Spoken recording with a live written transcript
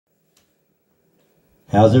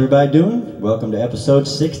How's everybody doing? Welcome to episode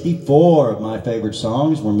 64 of My Favorite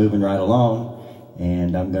Songs. We're moving right along,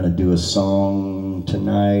 and I'm going to do a song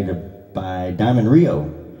tonight by Diamond Rio,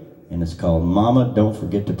 and it's called Mama, Don't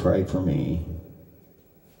Forget to Pray for Me.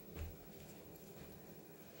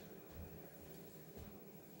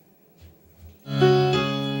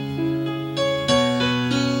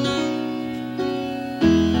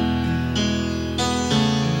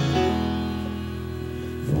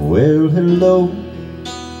 Well, hello.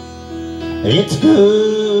 It's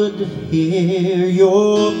good to hear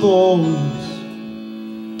your voice.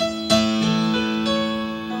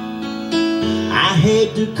 I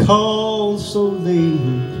hate to call so late,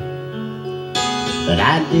 but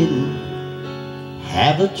I didn't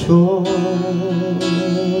have a choice.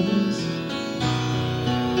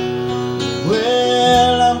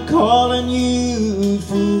 Well, I'm calling you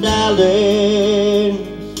from Dallas,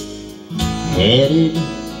 headed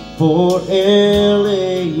for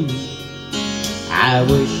LA. I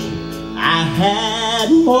wish I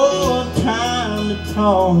had more time to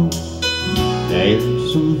talk. There's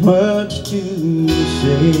so much to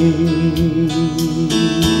say.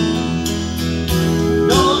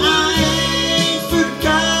 No, I ain't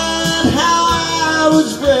forgot how I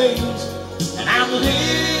was raised, and I'm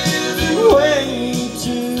living way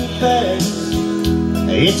too fast.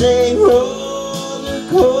 It's a roller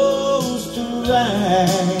coaster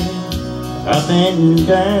ride, up and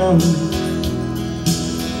down.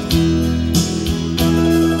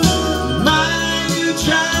 My new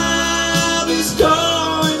job is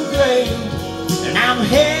going great, and I'm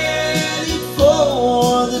headed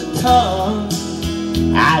for the top.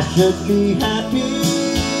 I should be happy,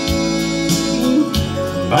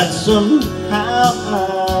 but somehow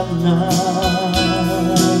I'm not.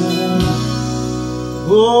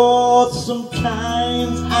 Oh,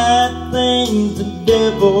 sometimes I think the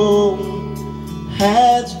devil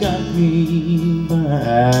has got me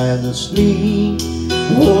by the sleeve.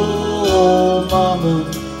 Oh, Mama,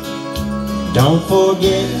 don't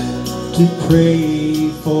forget to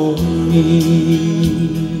pray for me.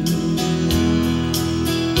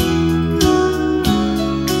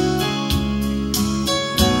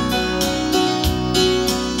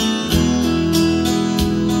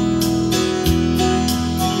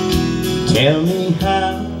 Tell me,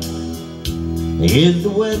 how is the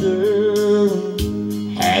weather?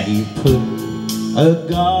 Have you put a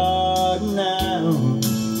garden out?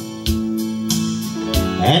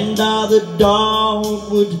 And are the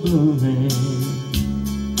dogwoods blooming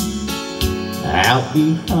out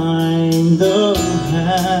behind the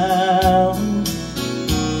house?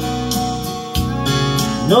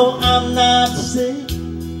 No, I'm not sick,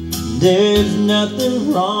 there's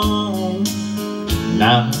nothing wrong.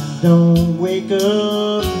 Now don't wake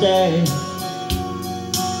up, Dad,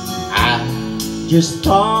 I just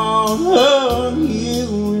thought of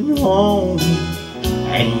you at home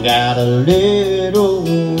and got a little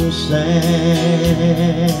sad.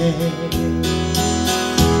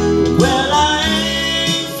 Well, I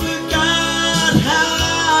ain't forgot how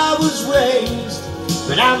I was raised,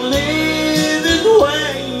 but I'm living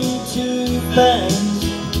way too fast.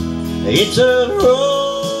 It's a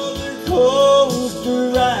roller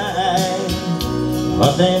coaster ride,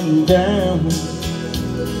 up and down.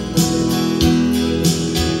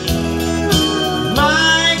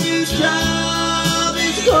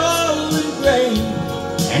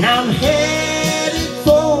 And I'm headed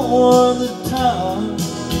for the top.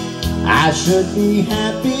 I should be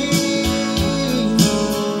happy,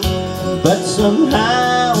 but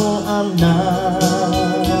somehow I'm not.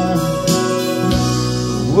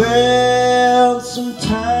 Well,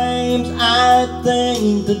 sometimes I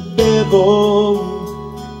think the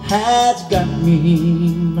devil has got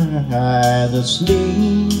me by the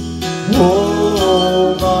sleeve.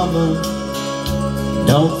 Oh, Mama,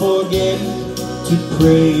 don't forget to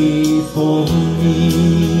pray for me.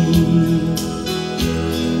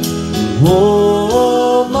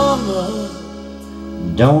 Oh, Mama,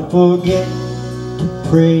 don't forget to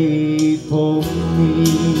pray for me.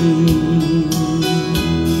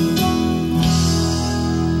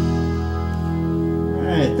 All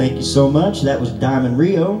right, thank you so much. That was Diamond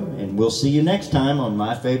Rio, and we'll see you next time on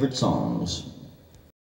My Favorite Songs.